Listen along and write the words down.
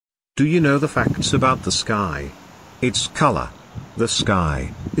Do you know the facts about the sky? Its color. The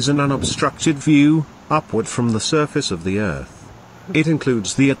sky is an unobstructed view, upward from the surface of the Earth. It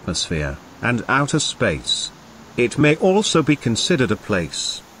includes the atmosphere and outer space. It may also be considered a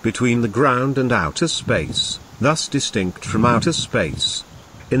place between the ground and outer space, thus distinct from outer space.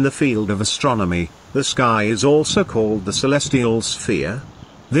 In the field of astronomy, the sky is also called the celestial sphere.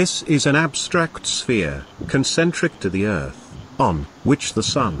 This is an abstract sphere, concentric to the Earth, on which the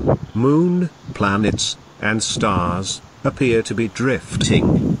sun, moon, planets, and stars appear to be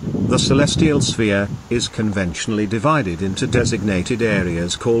drifting. The celestial sphere is conventionally divided into designated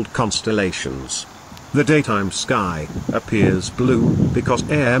areas called constellations. The daytime sky appears blue because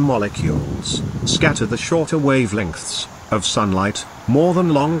air molecules scatter the shorter wavelengths of sunlight more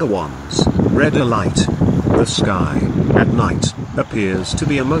than longer ones, redder light. The sky at night appears to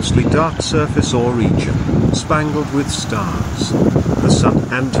be a mostly dark surface or region, spangled with stars. The sun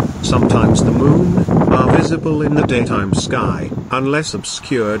and sometimes the moon are visible in the daytime sky, unless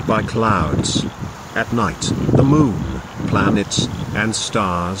obscured by clouds. At night, the moon, planets, and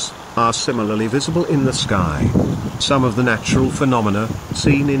stars are similarly visible in the sky. Some of the natural phenomena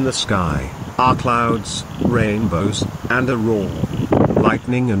seen in the sky are clouds, rainbows, and aurora.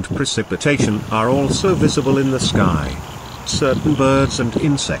 Lightning and precipitation are also visible in the sky. Certain birds and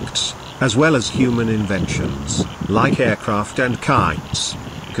insects, as well as human inventions, like aircraft and kites,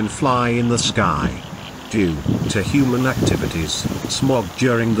 can fly in the sky. Due to human activities, smog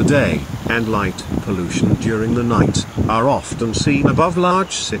during the day, and light pollution during the night, are often seen above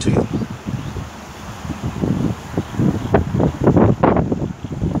large cities.